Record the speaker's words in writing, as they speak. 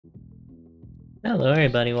Hello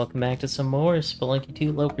everybody, welcome back to some more Spelunky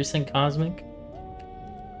 2 Low Percent Cosmic.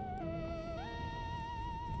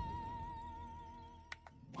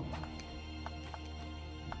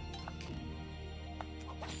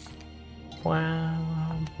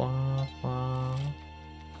 Wow, wow, wow.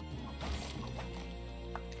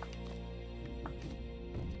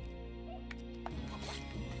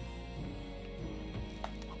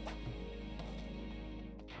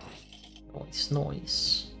 Noise,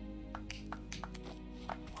 noise.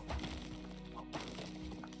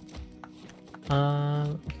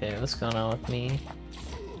 Okay, what's going on with me?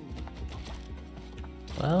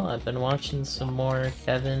 Well, I've been watching some more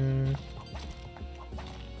Kevin,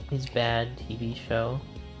 his bad TV show.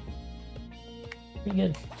 Pretty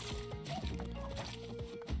good.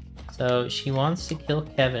 So, she wants to kill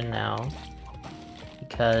Kevin now,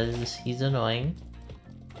 because he's annoying.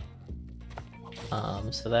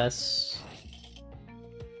 So that's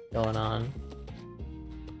going on.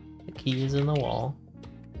 The key is in the wall.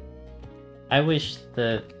 I wish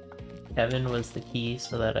that Kevin was the key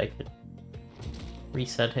so that I could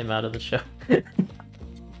reset him out of the show.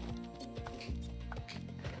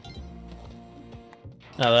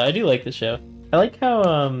 No, I do like the show. I like how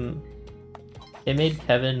it made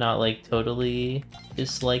Kevin not like totally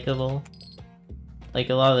dislikable. Like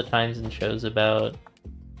a lot of the times in shows about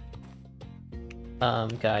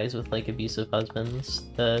guys with like abusive husbands,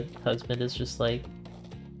 the husband is just like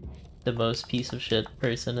the most piece of shit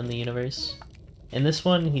person in the universe. In this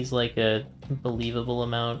one, he's like a believable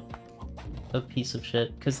amount of piece of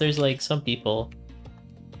shit, because there's like some people,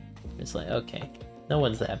 it's like, okay, no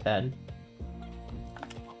one's that bad.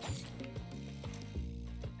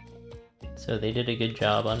 So they did a good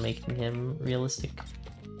job on making him realistic.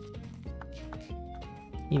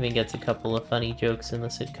 Even gets a couple of funny jokes in the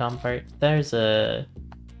sitcom part. There's a...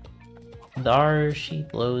 There she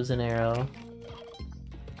blows an arrow.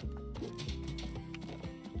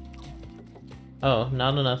 Oh,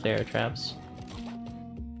 not enough arrow traps.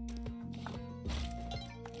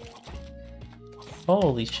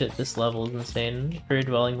 Holy shit, this level is insane. For a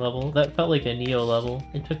dwelling level. That felt like a Neo level.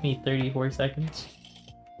 It took me 34 seconds.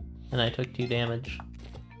 And I took 2 damage.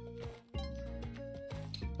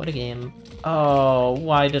 What a game. Oh,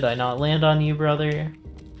 why did I not land on you, brother?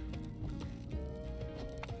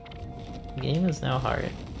 The game is now hard.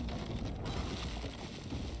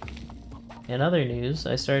 In other news,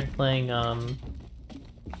 I started playing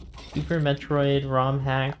Super Metroid ROM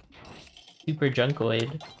hack Super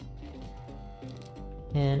Junkoid.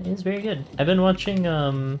 And it's very good. I've been watching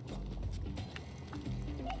oh,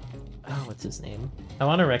 what's his name? I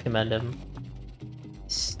want to recommend him.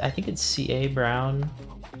 I think it's CA Brown,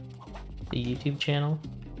 the YouTube channel.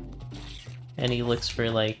 And he looks for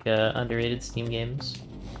like underrated Steam games.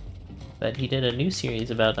 But he did a new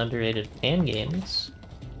series about underrated fan games.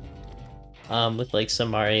 With like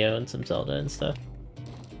some Mario and some Zelda and stuff.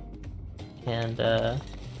 And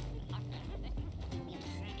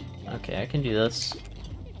okay, I can do this.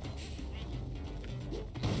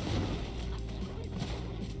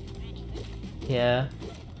 Yeah.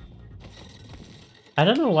 I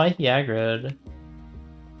don't know why he aggroed.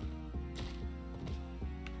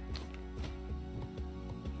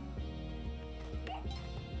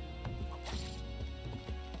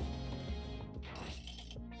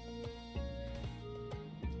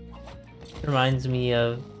 Reminds me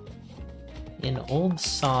of an old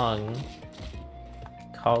song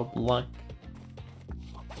called Luck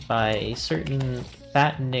by a certain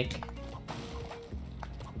Fat Nick,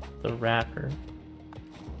 the rapper,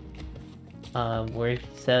 where he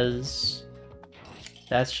says,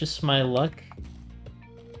 "That's just my luck."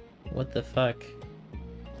 What the fuck?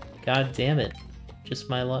 God damn it. Just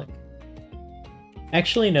my luck.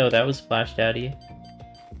 Actually, no, that was Flash Daddy.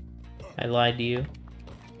 I lied to you.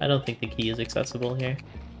 I don't think the key is accessible here.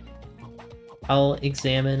 I'll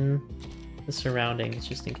examine the surroundings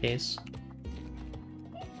just in case.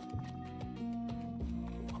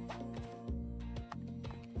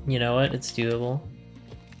 You know what? It's doable.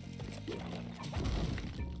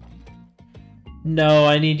 No,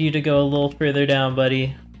 I need you to go a little further down,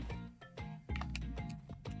 buddy.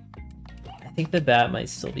 I think the bat might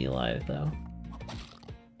still be alive, though.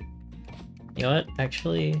 You know what?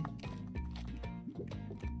 Actually...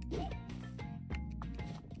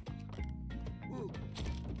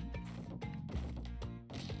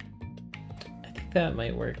 that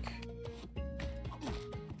might work.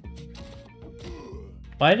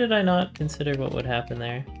 Why did I not consider what would happen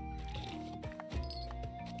there?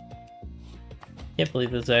 Can't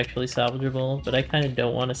believe this is actually salvageable, but I kind of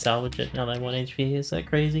don't want to salvage it now that I'm 1 HP. Is that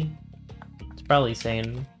crazy? It's probably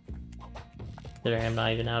saying that I am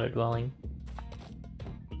not even out of dwelling.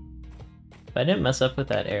 If I didn't mess up with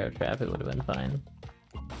that arrow trap, it would have been fine.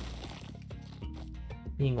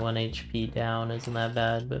 Being 1 HP down isn't that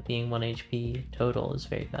bad, but being 1 HP total is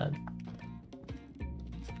very bad.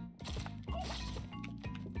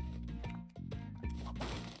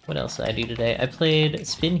 What else did I do today? I played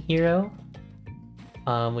Spin Hero,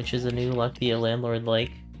 which is a new Luck Be a Landlord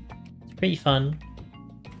like. It's pretty fun.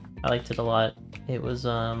 I liked it a lot. It was,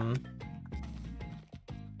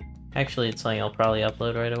 actually, it's something I'll probably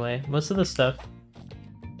upload right away. Most of the stuff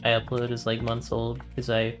I upload is like months old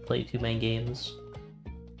because I play too many games.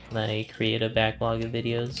 And I create a backlog of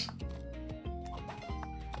videos.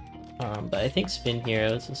 But I think Spin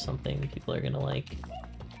Heroes is something people are gonna like.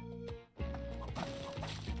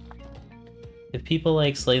 If people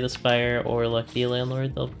like Slay the Spire or Luck Be a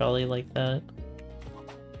Landlord, they'll probably like that.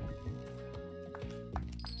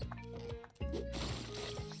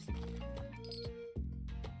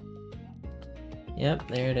 Yep,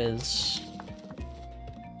 there it is.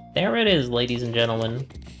 There it is, ladies and gentlemen.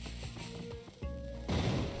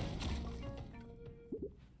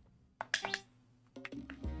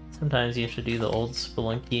 Sometimes you have to do the old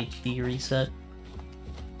Spelunky HD reset.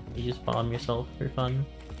 You just bomb yourself for fun.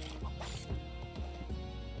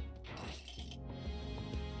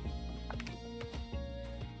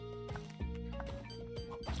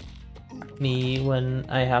 Me when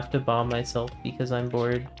I have to bomb myself because I'm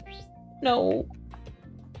bored. No!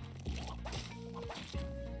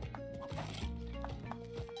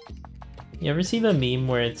 You ever see the meme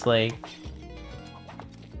where it's like,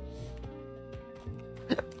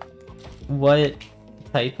 what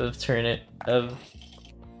type of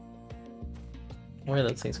what are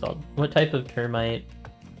those things called? What type of termite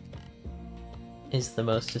is the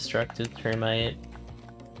most destructive termite?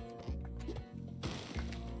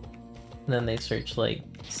 And then they search like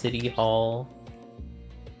City Hall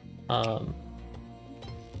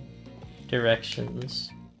directions.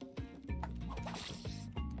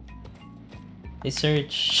 They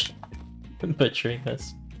search butchering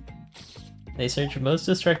this. They search most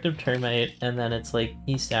destructive termite and then it's like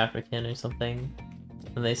East African or something.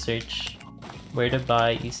 And they search where to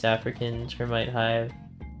buy East African termite hive.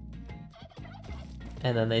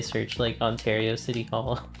 And then they search like Ontario City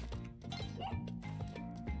Hall.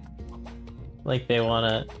 Like they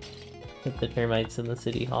wanna put the termites in the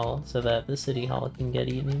City Hall so that the City Hall can get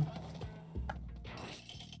eaten.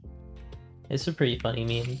 It's a pretty funny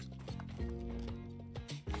meme.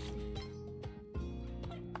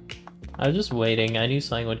 I was just waiting. I knew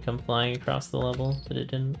something would come flying across the level, but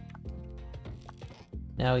it didn't.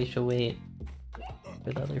 Now we should wait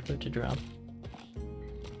for the other foot to drop.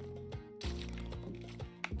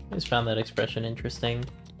 I just found that expression interesting.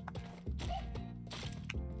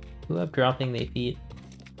 Who up dropping their feet?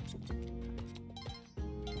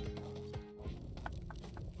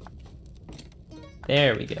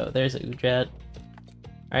 There we go. There's a Ujat.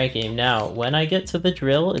 Alright game, now when I get to the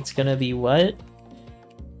drill, it's gonna be what?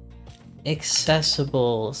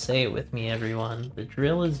 Accessible. Say it with me, everyone. The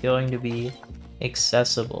drill is going to be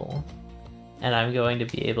accessible. And I'm going to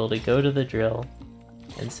be able to go to the drill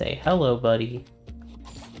and say, hello, buddy.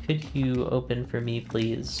 Could you open for me,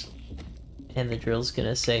 please? And the drill's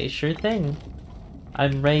gonna say, sure thing.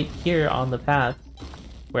 I'm right here on the path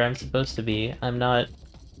where I'm supposed to be. I'm not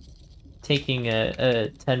taking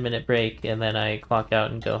a 10-minute break and then I clock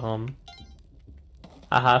out and go home.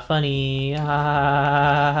 Haha, funny.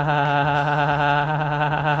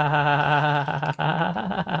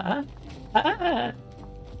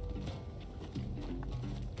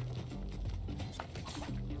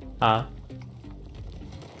 Ah.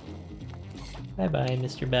 Bye-bye,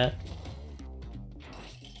 Mr. Bat.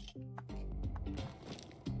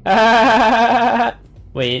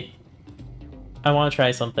 Wait. I want to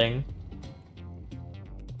try something.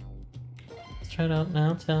 Let's try it out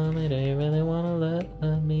now. Tell me, do you really want to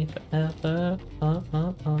love me forever?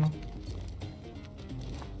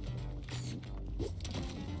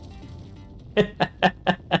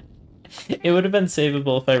 It would have been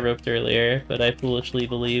savable if I roped earlier, but I foolishly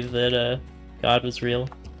believed that God was real.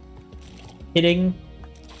 Kidding.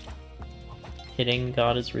 Kidding,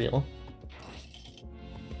 God is real.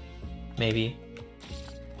 Maybe.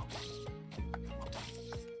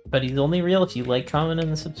 But he's only real if you like, comment,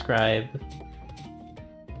 and subscribe.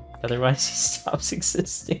 Otherwise he stops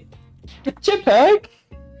existing. Jetpack!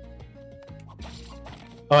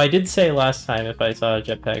 Oh, I did say last time if I saw a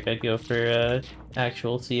jetpack I'd go for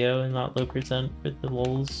actual CO and not low percent for the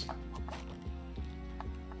lols.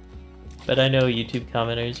 But I know YouTube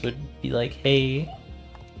commenters would be like, hey,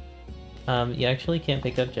 you actually can't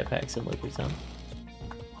pick up jetpacks in low percent.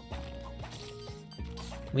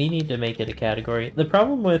 We need to make it a category. The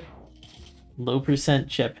problem with low percent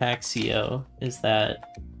jetpack CO is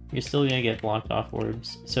that you're still gonna get blocked off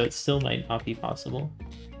orbs, so it still might not be possible.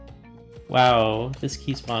 Wow, this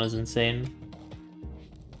key spawn is insane.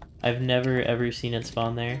 I've never ever seen it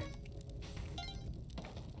spawn there.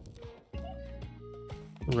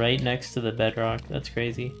 Right next to the bedrock, that's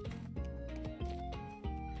crazy.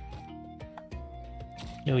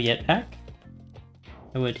 No jetpack?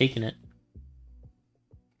 I would have taken it.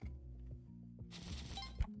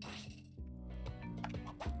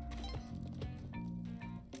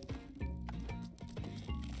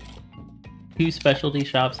 Two specialty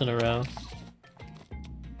shops in a row.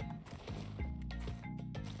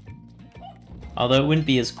 Although it wouldn't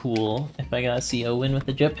be as cool if I got a CO win with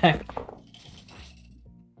a jetpack.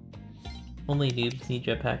 Only noobs need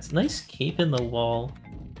jetpacks. Nice cape in the wall.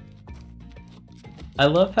 I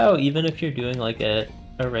love how even if you're doing like a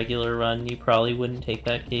regular run, you probably wouldn't take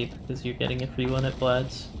that cape because you're getting a free one at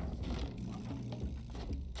Vlad's.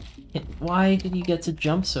 Why did you get to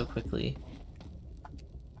jump so quickly?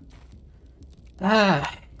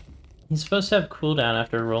 Ah! He's supposed to have cooldown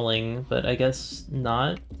after rolling, but I guess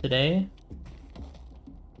not today?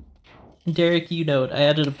 Derek, you note, I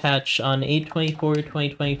added a patch on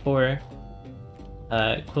 8/24/2024.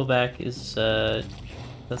 Coolback is,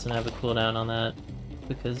 doesn't have a cooldown on that,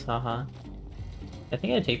 because haha. I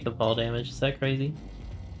think I take the ball damage, is that crazy?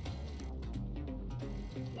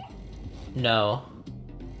 No.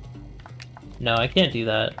 No, I can't do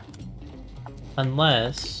that.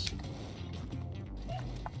 Unless...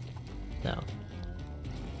 No.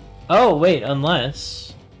 Oh, wait,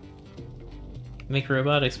 unless... Make a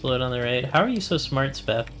robot explode on the right. How are you so smart,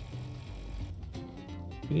 Spef?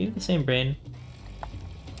 Do we have the same brain?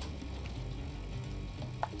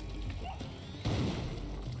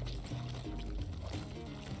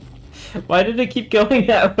 Why did it keep going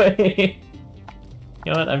that way?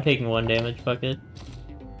 You know what? I'm taking 1 damage, fuck it.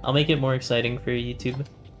 I'll make it more exciting for YouTube.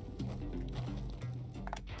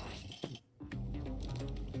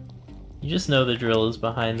 You just know the drill is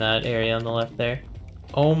behind that area on the left there.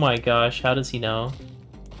 Oh my gosh, how does he know?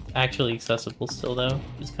 Actually accessible still though,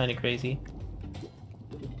 which is kind of crazy.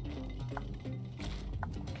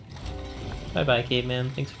 Bye bye, caveman.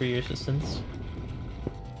 Thanks for your assistance.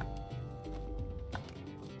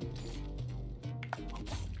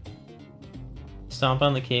 Stomp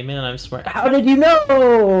on the caveman, I'm smart. How did you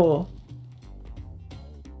know?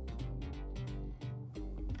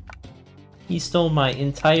 He stole my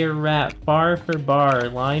entire rap, bar for bar,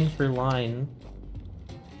 line for line.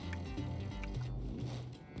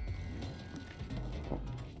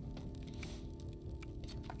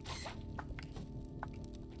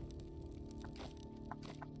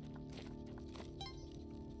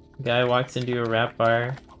 Guy walks into a rap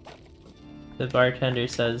bar. The bartender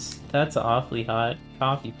says, "That's awfully hot.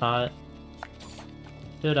 Coffee pot.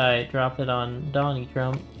 Should I drop it on Donnie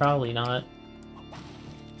Trump? Probably not."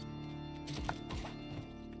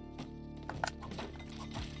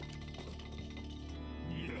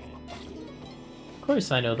 Of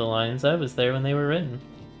course I know the lines. I was there when they were written.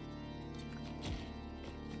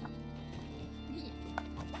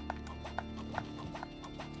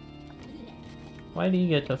 Why do you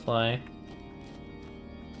get to fly?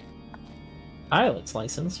 Pilot's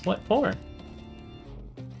license? What for?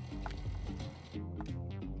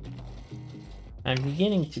 I'm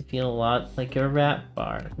beginning to feel a lot like a rap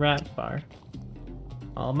bar.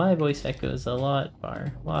 All my voice echoes a lot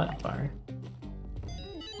bar.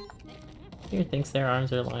 Here thinks their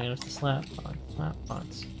arms are long enough to slap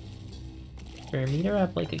bots. For me to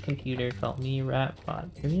rap like a computer, call me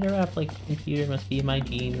Rapbot. For me to rap like a computer must be my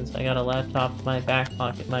genes. I got a laptop in my back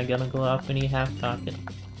pocket, my gonna go off when you half cock it.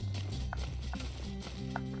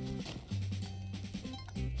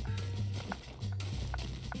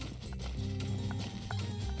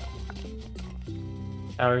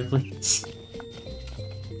 Power please.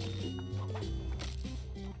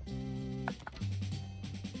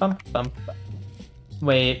 Bump bump.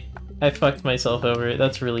 Wait. I fucked myself over.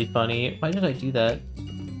 That's really funny. Why did I do that?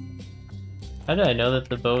 How did I know that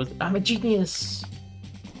the bow was... I'm a genius!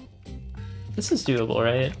 This is doable,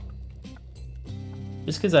 right?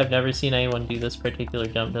 Just because I've never seen anyone do this particular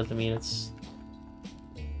jump doesn't mean it's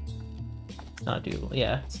not doable.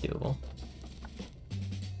 Yeah, it's doable.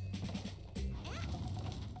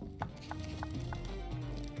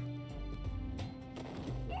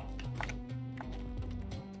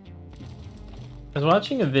 I was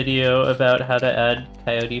watching a video about how to add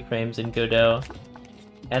coyote frames in Godot,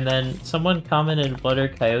 and then someone commented, "What are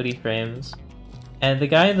coyote frames?" And the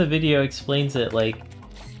guy in the video explains it like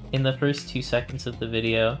in the first 2 seconds of the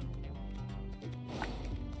video.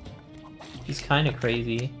 He's kind of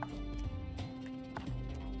crazy.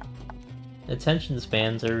 Attention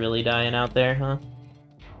spans are really dying out there, huh?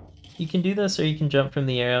 You can do this or you can jump from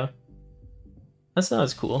the arrow. That's not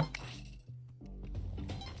as cool.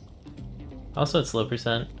 Also, it's low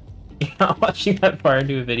percent. You're not watching that far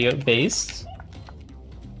into a video. Based?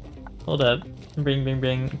 Hold up.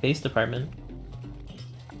 Bring. Base department.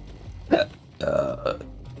 Uh-oh,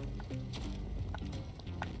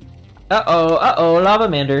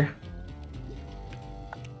 Lavamander.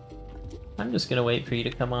 I'm just gonna wait for you to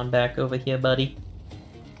come on back over here, buddy.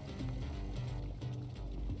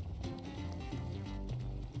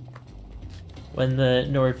 When the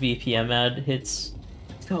NordVPN ad hits...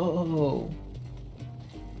 Go!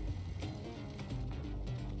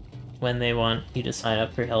 When they want you to sign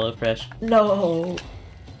up for HelloFresh. No!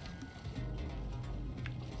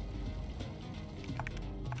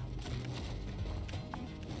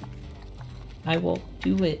 I will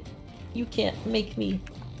do it. You can't make me.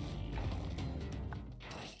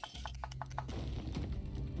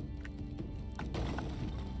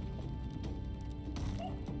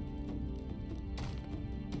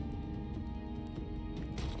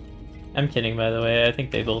 I'm kidding, by the way. I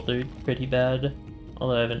think they both are pretty bad.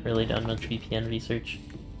 Although I haven't really done much VPN research.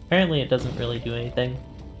 Apparently it doesn't really do anything.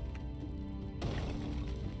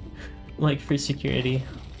 Like, for security.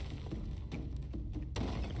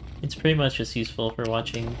 It's pretty much just useful for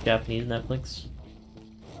watching Japanese Netflix.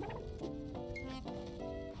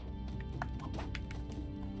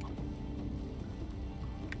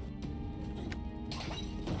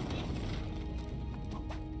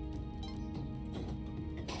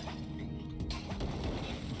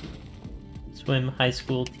 Swim High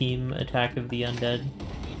School Team Attack of the Undead.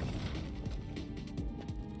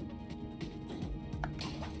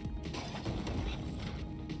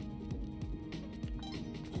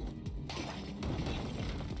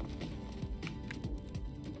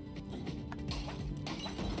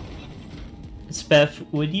 Spef,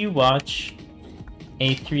 would you watch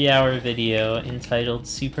a 3-hour video entitled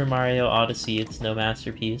Super Mario Odyssey, It's No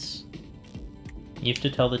Masterpiece? You have to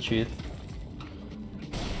tell the truth.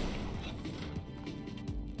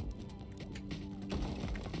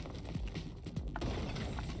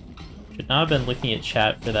 Should not have been looking at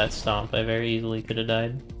chat for that stomp. I very easily could have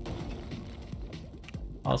died.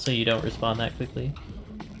 Also, you don't respond that quickly.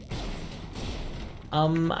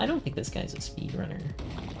 I don't think this guy's a speedrunner.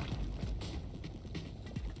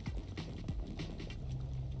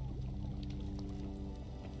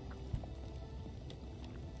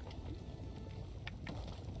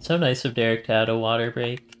 So nice of Derek to add a water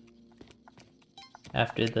break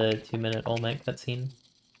after the 2-minute Olmec cutscene.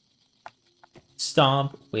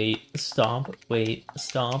 Stomp, wait, stomp, wait,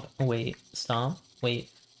 stomp, wait, stomp, wait.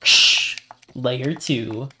 Layer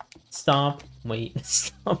 2. Stomp, wait,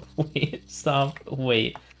 stomp, wait, stomp,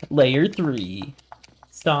 wait. Layer 3.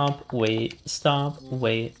 Stomp, wait, stomp,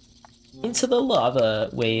 wait. Into the lava,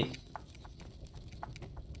 wait.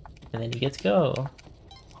 And then you get to go.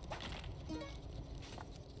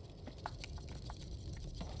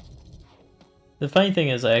 The funny thing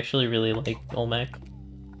is I actually really like Olmec.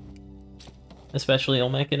 Especially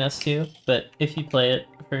Olmec in S2, but if you play it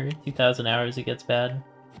for 2,000 hours it gets bad.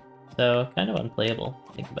 So, kind of unplayable,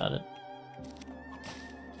 think about it.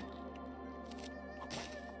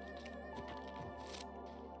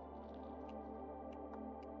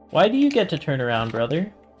 Why do you get to turn around,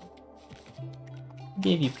 brother? Who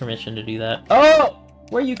gave you permission to do that? Oh!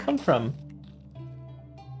 Where you come from?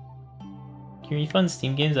 Can you refund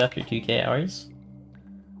Steam games after 2K hours?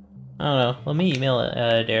 I don't know. Let me email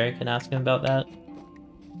Derek and ask him about that.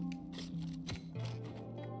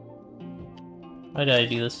 Why did I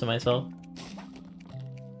do this to myself?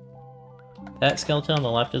 That skeleton on the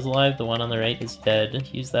left is alive, the one on the right is dead.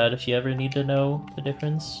 Use that if you ever need to know the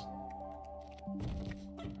difference.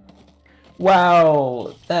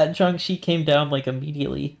 Wow! That junk sheet came down like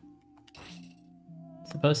immediately.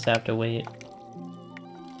 Supposed to have to wait.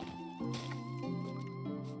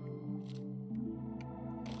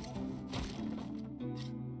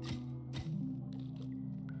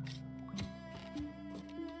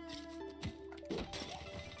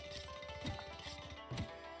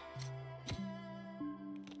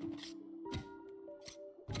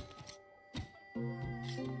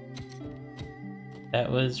 That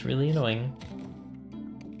was really annoying.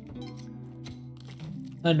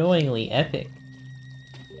 Annoyingly epic.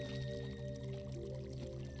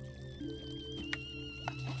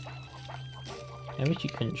 I wish you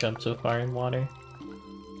couldn't jump so far in water.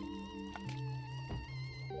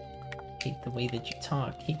 Hate the way that you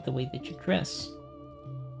talk, hate the way that you dress.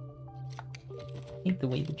 Hate the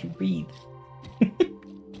way that you breathe.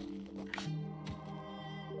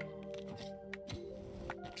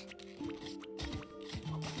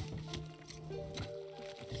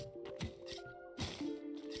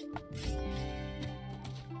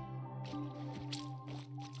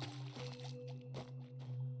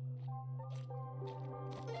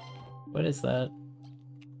 What is that?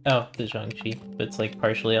 Oh, the Zhangqi, but it's like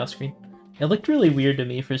partially off screen. It looked really weird to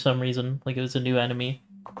me for some reason, like it was a new enemy.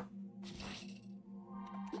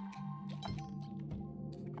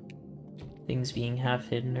 Things being half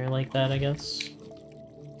hidden or like that, I guess.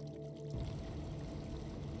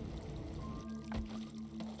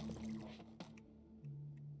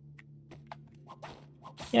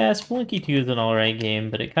 Yeah, Spelunky 2 is an alright game,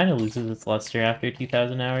 but it kind of loses its luster after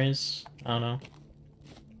 2,000 hours. I don't know.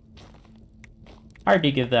 Hard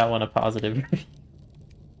to give that one a positive review.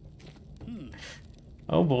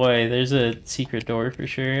 Oh boy, there's a secret door for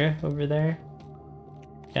sure over there.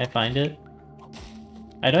 Can I find it?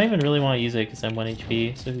 I don't even really want to use it because I'm 1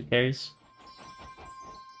 HP, so who cares?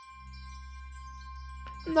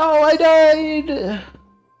 No, I died!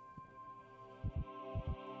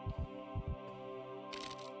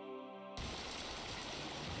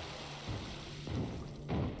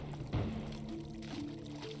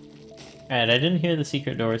 Alright, I didn't hear the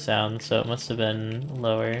secret door sound, so it must have been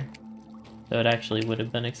lower. So it actually would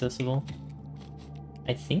have been accessible.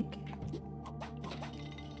 I think?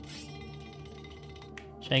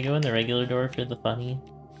 Should I go in the regular door for the funny?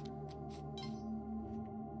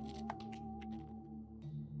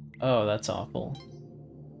 Oh, that's awful.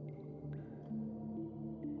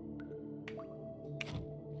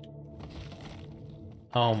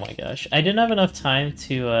 Oh my gosh. I didn't have enough time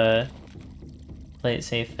to play it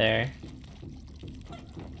safe there.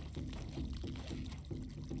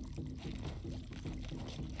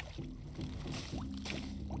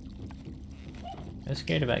 I was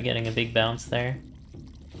scared about getting a big bounce there.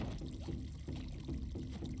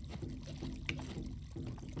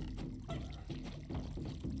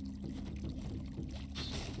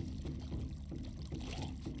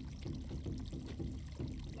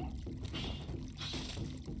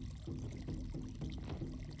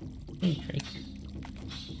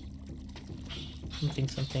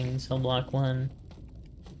 Something, cell block 1.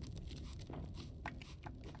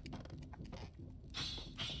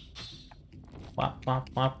 Wop, wop,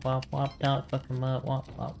 wop, wop, wop, don't fuck him up, wop,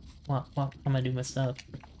 wop, wop, wop, I'm gonna do my stuff.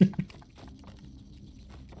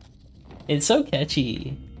 It's so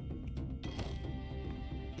catchy.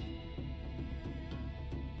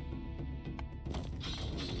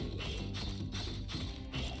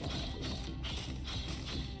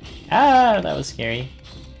 Ah, that was scary.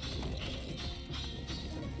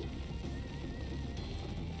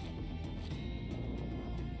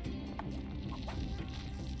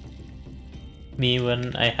 Me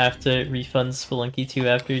when I have to refund Spelunky 2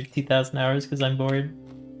 after 2,000 hours because I'm bored.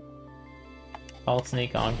 All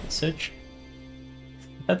snake on switch.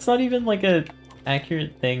 That's not even like a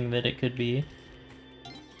accurate thing that it could be.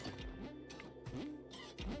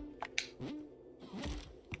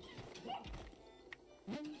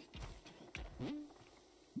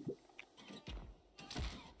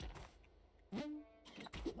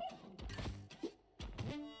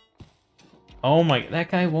 Oh my, that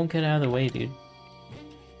guy won't get out of the way, dude.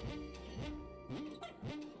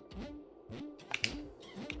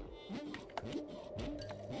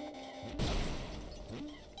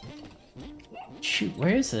 Shoot,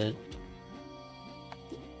 where is it?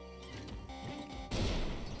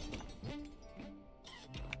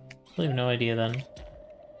 I have no idea then.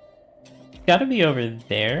 It's gotta be over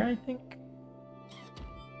there, I think?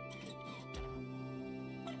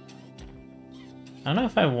 I don't know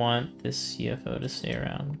if I want this CFO to stay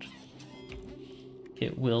around.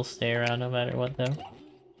 It will stay around no matter what, though.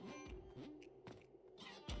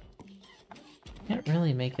 Can't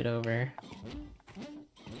really make it over.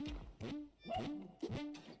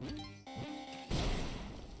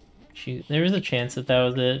 Shoot, there was a chance that that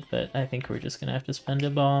was it, but I think we're just gonna have to spend a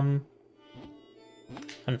bomb.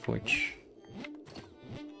 Unfortunate.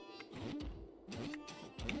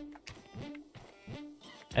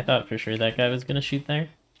 I thought for sure that guy was gonna shoot there.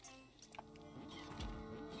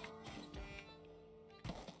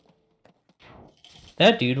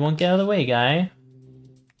 That dude won't get out of the way, guy.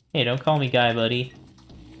 Hey, don't call me guy, buddy.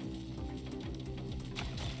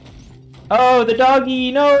 Oh, the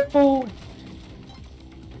doggy! No!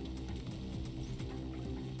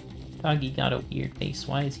 Doggy got a weird face.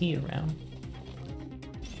 Why is he around?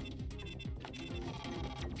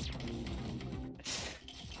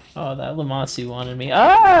 Oh, that Lamasu wanted me.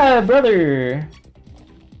 Ah, brother!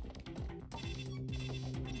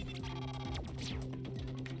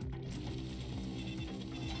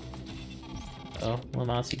 Oh,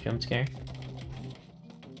 Lamasu jump scare.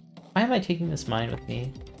 Why am I taking this mine with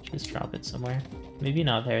me? Just drop it somewhere. Maybe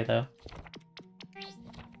not there, though.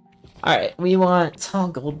 Alright, we want tall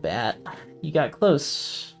gold bat. You got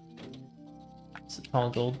close. It's a tall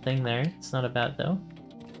gold thing there. It's not a bat, though.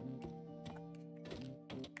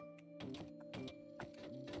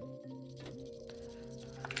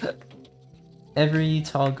 every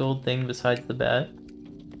tall gold thing besides the bat.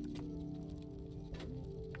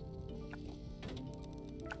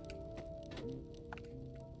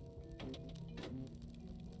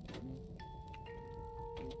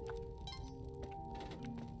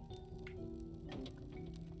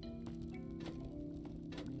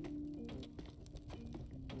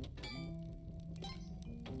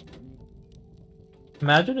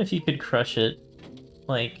 Imagine if you could crush it,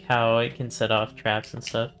 like how it can set off traps and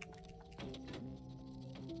stuff.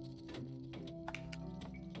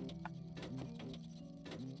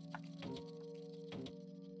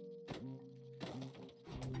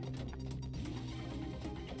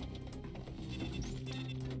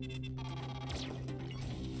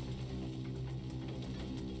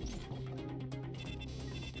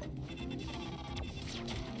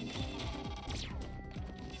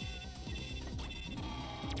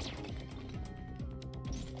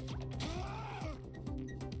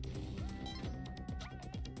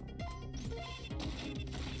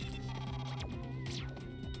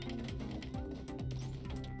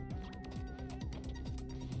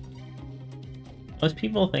 Most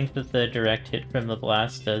people think that the direct hit from the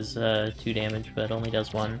blast does 2 damage, but it only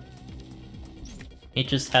does 1. It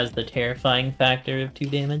just has the terrifying factor of 2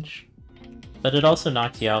 damage. But it also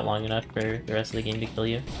knocks you out long enough for the rest of the game to kill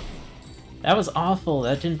you. That was awful!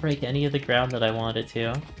 That didn't break any of the ground that I wanted it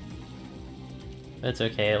to. That's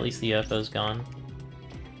okay, at least the UFO's gone.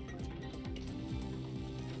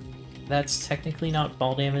 That's technically not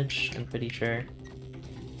fall damage, I'm pretty sure.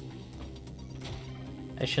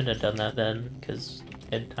 I shouldn't have done that then, because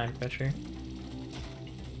I had time pressure.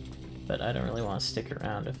 But I don't really want to stick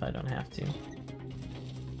around if I don't have to.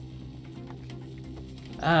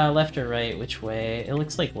 Left or right? Which way? It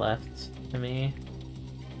looks like left to me.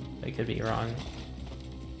 I could be wrong.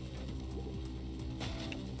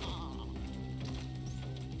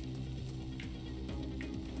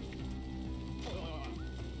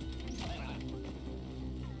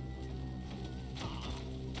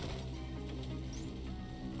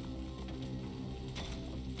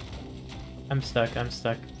 I'm stuck, I'm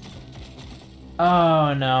stuck.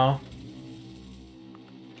 Oh no.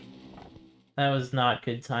 That was not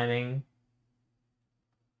good timing.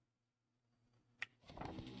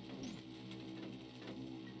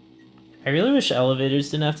 I really wish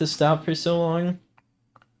elevators didn't have to stop for so long.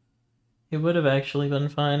 It would have actually been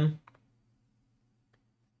fine.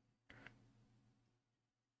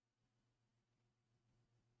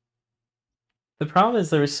 The problem is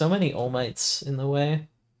there were so many All Mights in the way.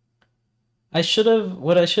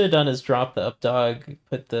 What I should have done is drop the up dog,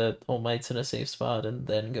 put the All Mights in a safe spot, and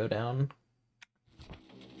then go down.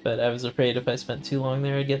 But I was afraid if I spent too long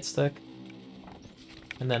there I'd get stuck.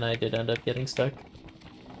 And then I did end up getting stuck.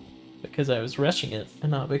 Because I was rushing it,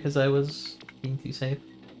 and not because I was being too safe.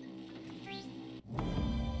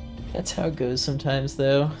 That's how it goes sometimes,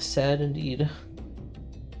 though. Sad indeed.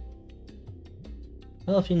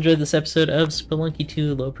 Well, if you enjoyed this episode of Spelunky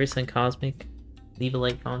 2 Low Percent Cosmic, leave a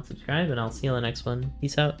like, comment, subscribe, and I'll see you on the next one.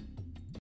 Peace out.